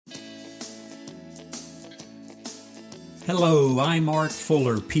Hello, I'm Art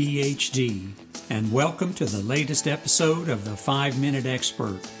Fuller, PhD, and welcome to the latest episode of the 5-Minute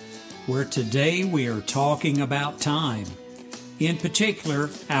Expert, where today we are talking about time. In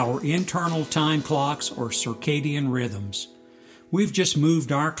particular, our internal time clocks or circadian rhythms. We've just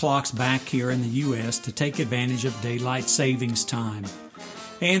moved our clocks back here in the U.S. to take advantage of daylight savings time.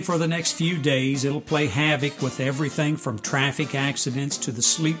 And for the next few days, it'll play havoc with everything from traffic accidents to the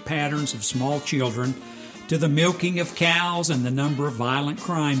sleep patterns of small children to the milking of cows and the number of violent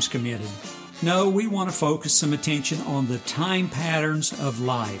crimes committed. No, we want to focus some attention on the time patterns of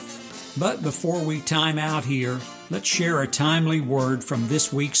life. But before we time out here, let's share a timely word from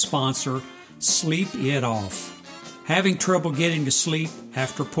this week's sponsor, Sleep It Off. Having trouble getting to sleep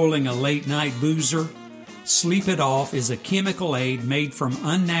after pulling a late-night boozer? Sleep It Off is a chemical aid made from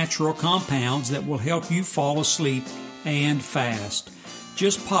unnatural compounds that will help you fall asleep and fast.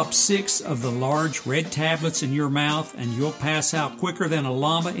 Just pop 6 of the large red tablets in your mouth and you'll pass out quicker than a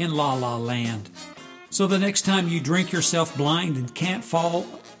llama in La La Land. So the next time you drink yourself blind and can't fall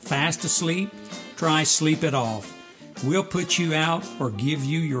fast asleep, try Sleep It Off. We'll put you out or give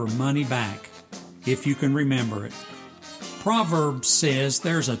you your money back, if you can remember it. Proverbs says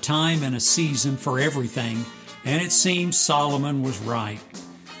there's a time and a season for everything, and it seems Solomon was right.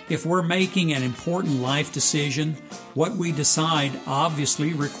 If we're making an important life decision, what we decide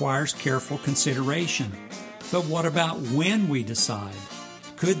obviously requires careful consideration. But what about when we decide?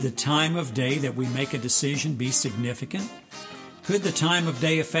 Could the time of day that we make a decision be significant? Could the time of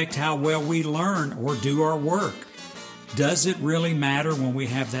day affect how well we learn or do our work? Does it really matter when we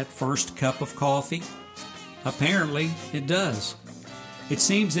have that first cup of coffee? Apparently, it does. It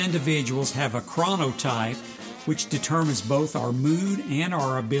seems individuals have a chronotype which determines both our mood and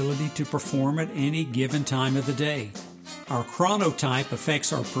our ability to perform at any given time of the day. Our chronotype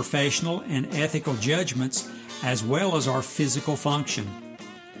affects our professional and ethical judgments as well as our physical function.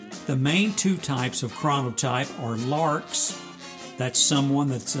 The main 2 types of chronotype are larks, that's someone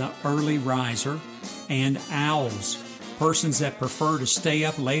that's an early riser, and owls, persons that prefer to stay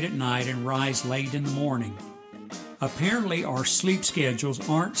up late at night and rise late in the morning. Apparently, our sleep schedules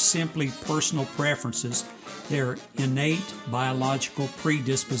aren't simply personal preferences, they're innate biological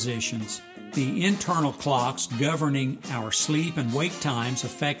predispositions. The internal clocks governing our sleep and wake times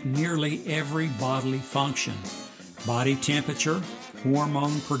affect nearly every bodily function: body temperature,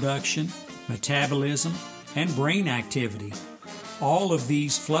 hormone production, metabolism, and brain activity. All of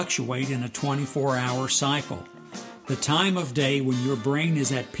these fluctuate in a 24-hour cycle. The time of day when your brain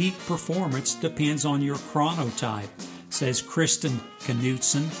is at peak performance depends on your chronotype, says Kristen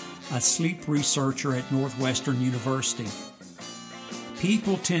Knutson, a sleep researcher at Northwestern University.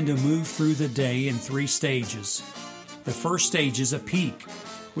 People tend to move through the day in 3 stages. The first stage is a peak,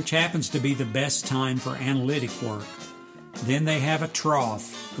 which happens to be the best time for analytic work. Then they have a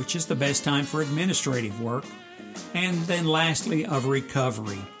trough, which is the best time for administrative work. And then lastly, of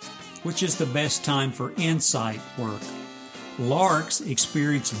recovery, which is the best time for insight work. Larks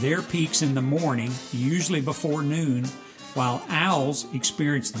experience their peaks in the morning, usually before noon, while owls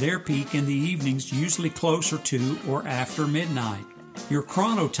experience their peak in the evenings, usually closer to or after midnight. Your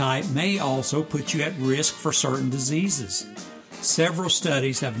chronotype may also put you at risk for certain diseases. Several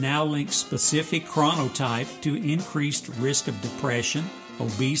studies have now linked specific chronotype to increased risk of depression,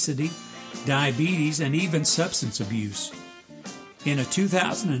 obesity, diabetes, and even substance abuse. In a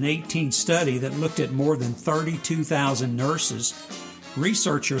 2018 study that looked at more than 32,000 nurses,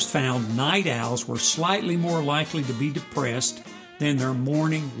 researchers found night owls were slightly more likely to be depressed than their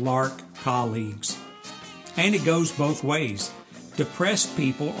morning lark colleagues. And it goes both ways. Depressed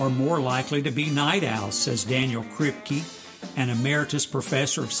people are more likely to be night owls, says Daniel Kripke, an emeritus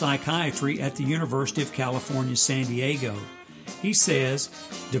professor of psychiatry at the University of California, San Diego. He says,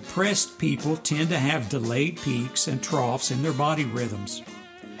 depressed people tend to have delayed peaks and troughs in their body rhythms.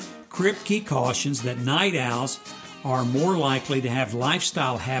 Kripke cautions that night owls are more likely to have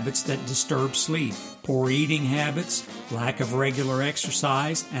lifestyle habits that disturb sleep, poor eating habits, lack of regular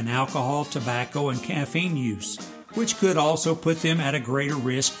exercise, and alcohol, tobacco, and caffeine use, which could also put them at a greater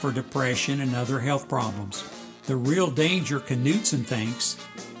risk for depression and other health problems. The real danger, Knutson thinks,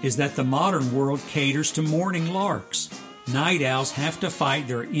 is that the modern world caters to morning larks. Night owls have to fight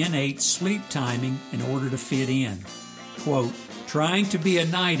their innate sleep timing in order to fit in. Quote, trying to be a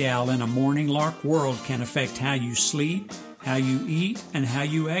night owl in a morning lark world can affect how you sleep, how you eat, and how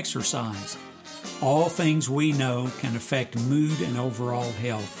you exercise. All things we know can affect mood and overall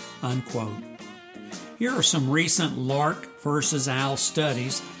health, unquote. Here are some recent lark versus owl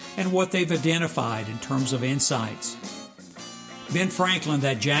studies and what they've identified in terms of insights. Ben Franklin,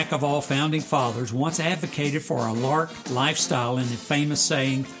 that jack of all founding fathers, once advocated for a lark lifestyle in the famous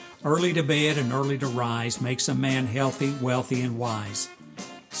saying, "Early to bed and early to rise makes a man healthy, wealthy, and wise."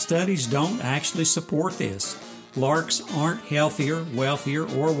 Studies don't actually support this. Larks aren't healthier, wealthier,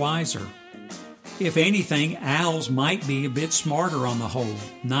 or wiser. If anything, owls might be a bit smarter on the whole.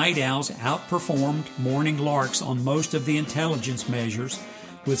 Night owls outperformed morning larks on most of the intelligence measures,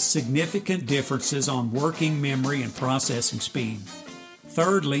 with significant differences on working memory and processing speed.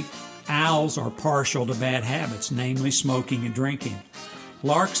 Thirdly, owls are partial to bad habits, namely smoking and drinking.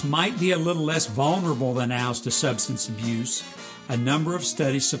 Larks might be a little less vulnerable than owls to substance abuse. A number of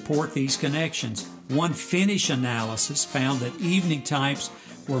studies support these connections. One Finnish analysis found that evening types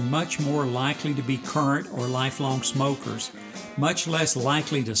were much more likely to be current or lifelong smokers, much less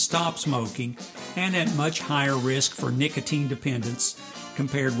likely to stop smoking, and at much higher risk for nicotine dependence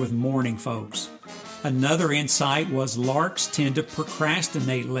compared with morning folks. Another insight was larks tend to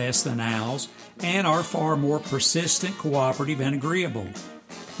procrastinate less than owls and are far more persistent, cooperative, and agreeable.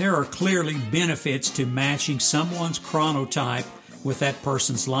 There are clearly benefits to matching someone's chronotype with that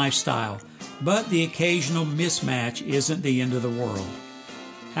person's lifestyle, but the occasional mismatch isn't the end of the world.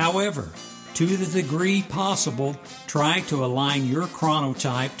 However, to the degree possible, try to align your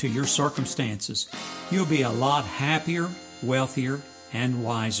chronotype to your circumstances. You'll be a lot happier, wealthier, and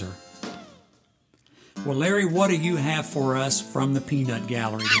wiser. Well, Larry, what do you have for us from the Peanut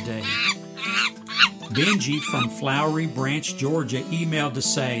Gallery today? Benji from Flowery Branch, Georgia, emailed to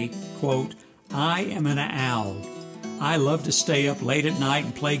say, quote, "I am an owl. I love to stay up late at night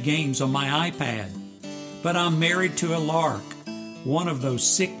and play games on my iPad. But I'm married to a lark, one of those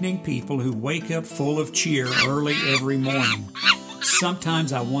sickening people who wake up full of cheer early every morning.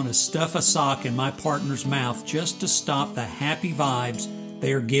 Sometimes I want to stuff a sock in my partner's mouth just to stop the happy vibes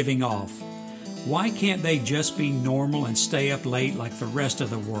they are giving off. Why can't they just be normal and stay up late like the rest of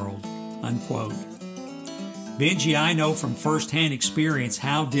the world?" Unquote. Benji, I know from firsthand experience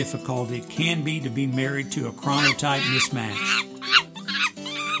how difficult it can be to be married to a chronotype mismatch.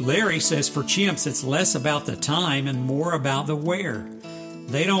 Larry says for chimps it's less about the time and more about the where.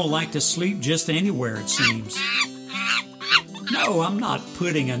 They don't like to sleep just anywhere, it seems. No, I'm not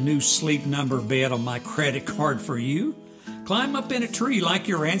putting a new sleep number bed on my credit card for you. Climb up in a tree like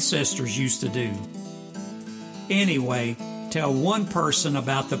your ancestors used to do. Anyway, tell one person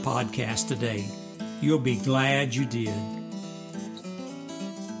about the podcast today. You'll be glad you did.